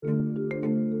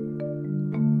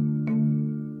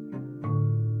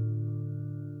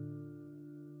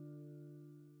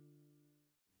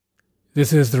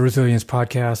This is the Resilience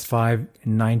Podcast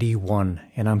 591,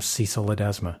 and I'm Cecil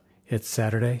Ledesma. It's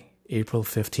Saturday, April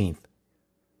 15th.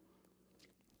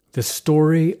 The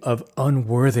story of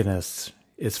unworthiness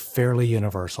is fairly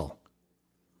universal.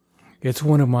 It's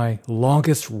one of my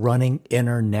longest running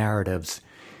inner narratives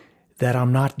that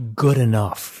I'm not good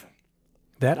enough,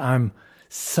 that I'm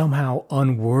somehow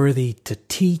unworthy to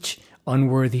teach,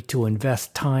 unworthy to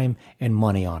invest time and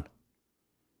money on.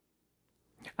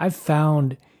 I've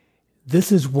found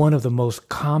this is one of the most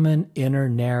common inner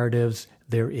narratives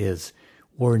there is.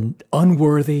 We're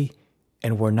unworthy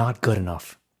and we're not good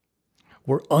enough.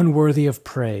 We're unworthy of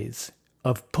praise,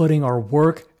 of putting our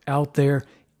work out there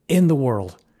in the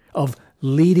world, of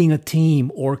leading a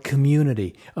team or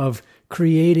community, of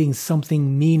creating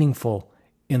something meaningful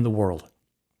in the world.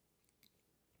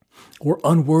 We're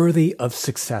unworthy of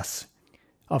success,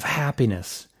 of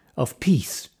happiness, of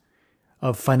peace,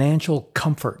 of financial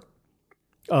comfort,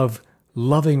 of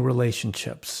loving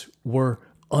relationships. We're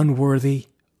unworthy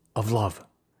of love.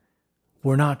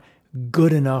 We're not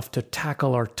good enough to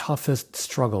tackle our toughest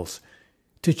struggles,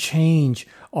 to change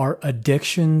our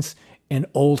addictions and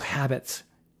old habits,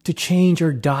 to change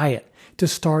our diet, to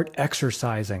start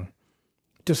exercising,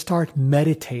 to start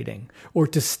meditating, or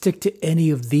to stick to any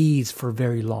of these for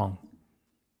very long.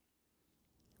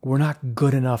 We're not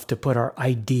good enough to put our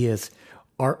ideas,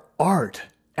 our art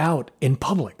out in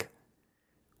public.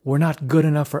 We're not good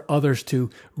enough for others to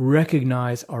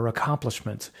recognize our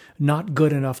accomplishments, not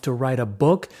good enough to write a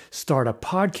book, start a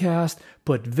podcast,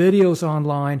 put videos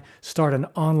online, start an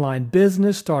online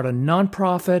business, start a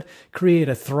nonprofit, create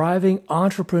a thriving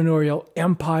entrepreneurial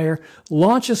empire,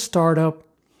 launch a startup,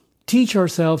 teach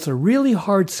ourselves a really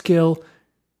hard skill,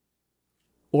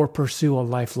 or pursue a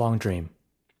lifelong dream.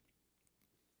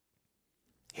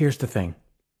 Here's the thing.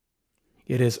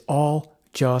 It is all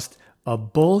just a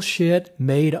bullshit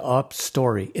made-up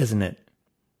story, isn't it?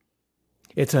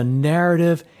 It's a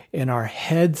narrative in our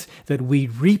heads that we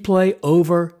replay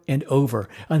over and over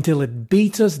until it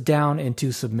beats us down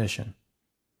into submission.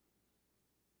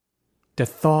 The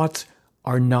thoughts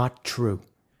are not true.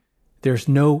 There's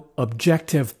no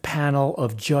objective panel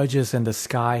of judges in the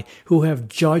sky who have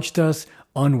judged us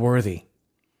unworthy.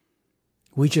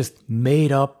 We just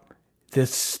made up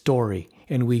this story,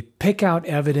 and we pick out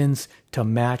evidence to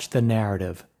match the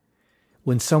narrative.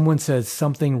 When someone says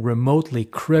something remotely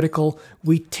critical,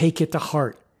 we take it to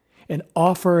heart and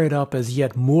offer it up as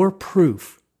yet more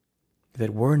proof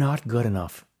that we're not good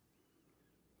enough.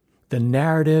 The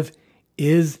narrative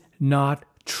is not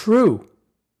true.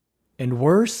 And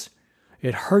worse,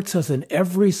 it hurts us in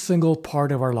every single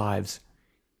part of our lives.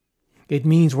 It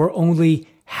means we're only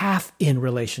half in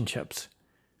relationships,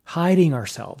 hiding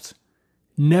ourselves,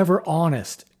 never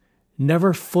honest,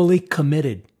 never fully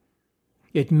committed.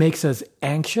 It makes us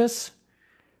anxious,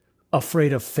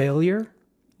 afraid of failure,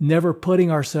 never putting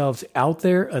ourselves out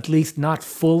there, at least not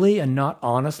fully and not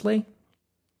honestly.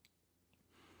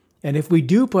 And if we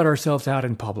do put ourselves out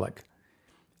in public,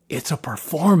 it's a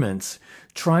performance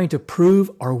trying to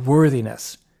prove our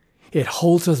worthiness. It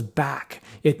holds us back.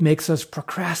 It makes us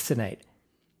procrastinate,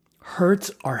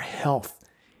 hurts our health,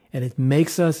 and it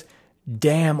makes us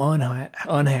damn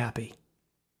unhappy.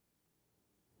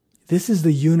 This is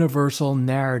the universal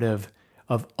narrative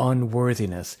of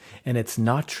unworthiness, and it's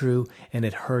not true, and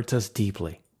it hurts us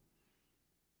deeply.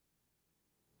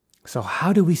 So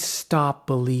how do we stop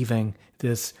believing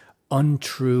this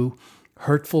untrue,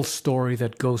 hurtful story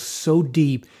that goes so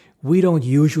deep we don't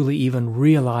usually even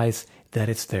realize that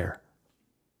it's there?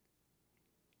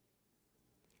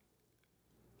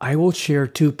 I will share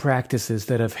two practices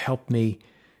that have helped me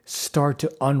start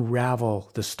to unravel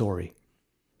the story,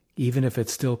 even if it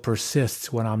still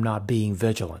persists when I'm not being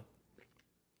vigilant.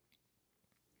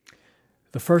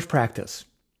 The first practice,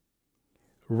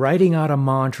 writing out a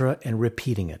mantra and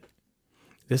repeating it.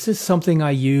 This is something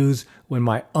I use when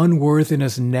my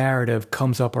unworthiness narrative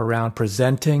comes up around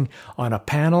presenting on a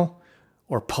panel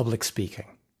or public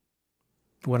speaking.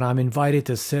 When I'm invited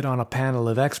to sit on a panel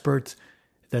of experts,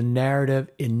 the narrative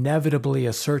inevitably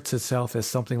asserts itself as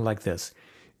something like this.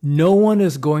 No one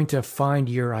is going to find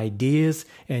your ideas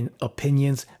and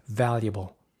opinions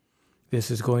valuable. This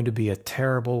is going to be a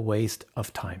terrible waste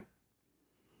of time.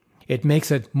 It makes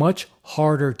it much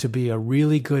harder to be a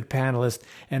really good panelist,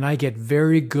 and I get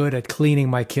very good at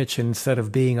cleaning my kitchen instead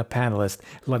of being a panelist.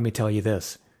 Let me tell you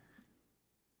this.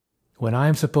 When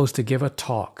I'm supposed to give a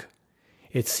talk,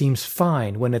 it seems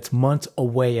fine when it's months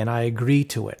away and I agree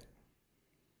to it.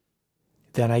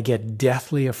 Then I get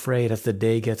deathly afraid as the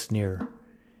day gets nearer,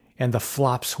 and the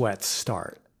flop sweats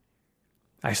start.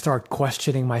 I start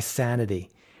questioning my sanity.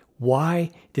 Why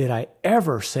did I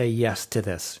ever say yes to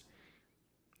this?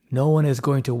 No one is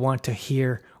going to want to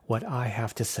hear what I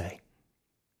have to say.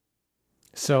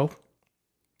 So,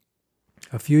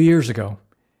 a few years ago,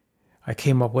 I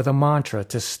came up with a mantra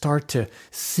to start to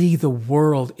see the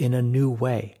world in a new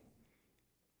way.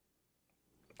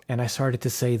 And I started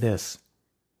to say this: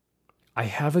 I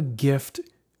have a gift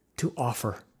to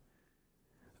offer.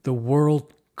 The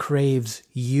world craves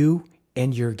you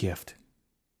and your gift.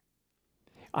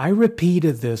 I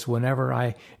repeated this whenever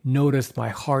I noticed my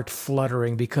heart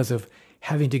fluttering because of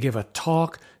having to give a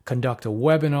talk, conduct a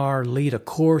webinar, lead a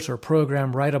course or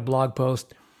program, write a blog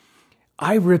post.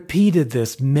 I repeated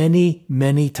this many,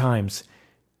 many times.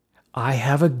 I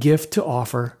have a gift to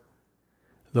offer.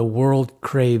 The world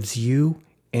craves you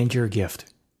and your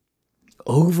gift.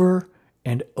 Over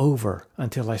and over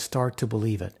until I start to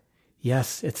believe it.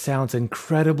 Yes, it sounds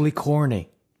incredibly corny.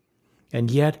 And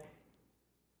yet,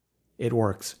 it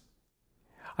works.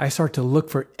 I start to look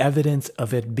for evidence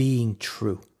of it being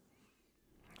true.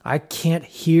 I can't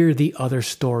hear the other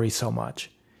story so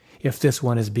much if this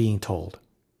one is being told.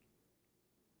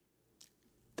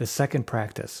 The second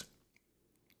practice: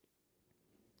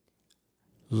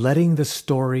 letting the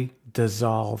story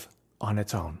dissolve on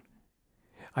its own.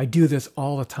 I do this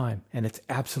all the time, and it's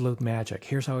absolute magic.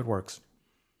 Here's how it works.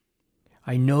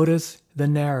 I notice the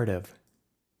narrative.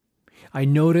 I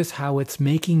notice how it's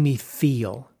making me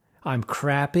feel. I'm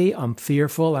crappy, I'm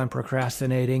fearful, I'm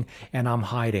procrastinating, and I'm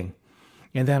hiding.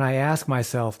 And then I ask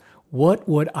myself, what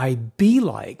would I be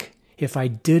like if I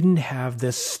didn't have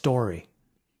this story?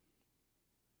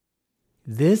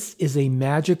 This is a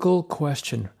magical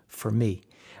question for me.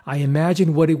 I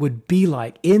imagine what it would be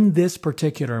like in this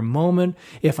particular moment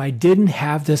if I didn't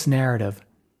have this narrative.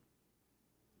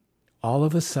 All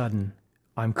of a sudden,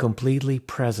 I'm completely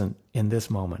present in this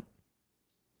moment.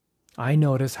 I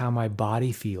notice how my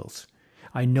body feels.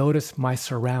 I notice my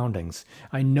surroundings.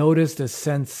 I notice the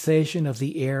sensation of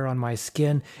the air on my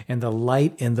skin and the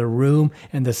light in the room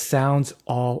and the sounds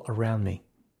all around me.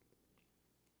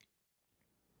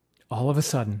 All of a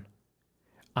sudden,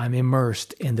 I'm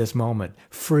immersed in this moment,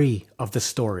 free of the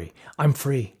story. I'm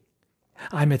free.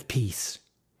 I'm at peace.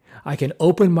 I can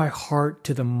open my heart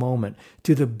to the moment,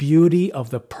 to the beauty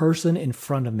of the person in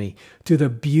front of me, to the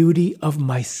beauty of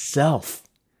myself.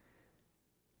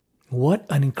 What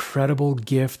an incredible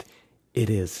gift it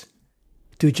is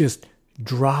to just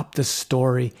drop the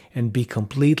story and be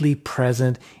completely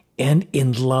present and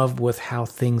in love with how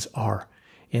things are,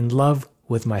 in love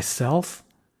with myself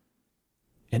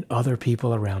and other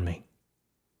people around me.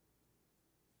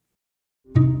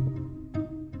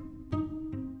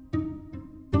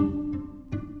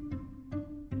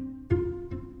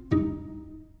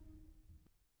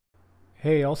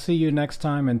 Hey, I'll see you next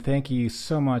time, and thank you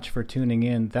so much for tuning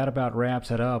in. That about wraps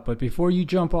it up. But before you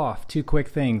jump off, two quick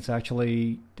things,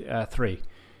 actually three.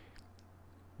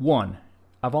 One,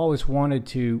 I've always wanted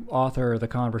to author the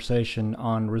conversation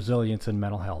on resilience and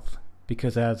mental health,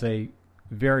 because as a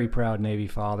very proud Navy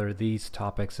father, these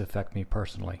topics affect me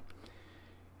personally.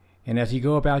 And as you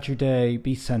go about your day,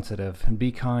 be sensitive and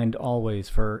be kind always,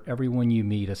 for everyone you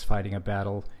meet is fighting a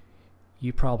battle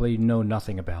you probably know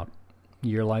nothing about.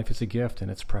 Your life is a gift,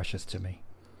 and it's precious to me.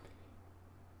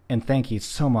 And thank you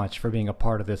so much for being a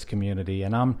part of this community.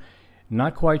 And I'm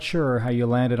not quite sure how you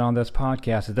landed on this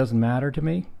podcast. It doesn't matter to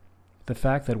me. The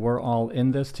fact that we're all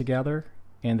in this together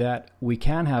and that we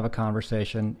can have a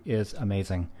conversation is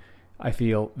amazing. I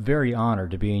feel very honored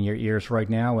to be in your ears right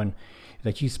now, and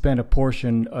that you spend a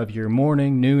portion of your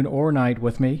morning, noon, or night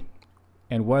with me.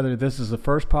 And whether this is the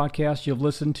first podcast you've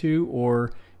listened to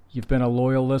or you've been a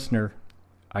loyal listener,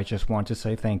 I just want to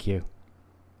say thank you.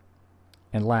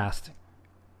 And last,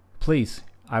 please,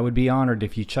 I would be honored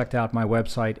if you checked out my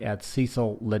website at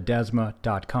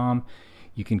cecilledesma.com.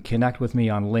 You can connect with me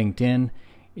on LinkedIn.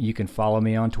 You can follow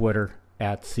me on Twitter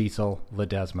at Cecil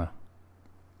Ledesma.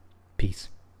 Peace.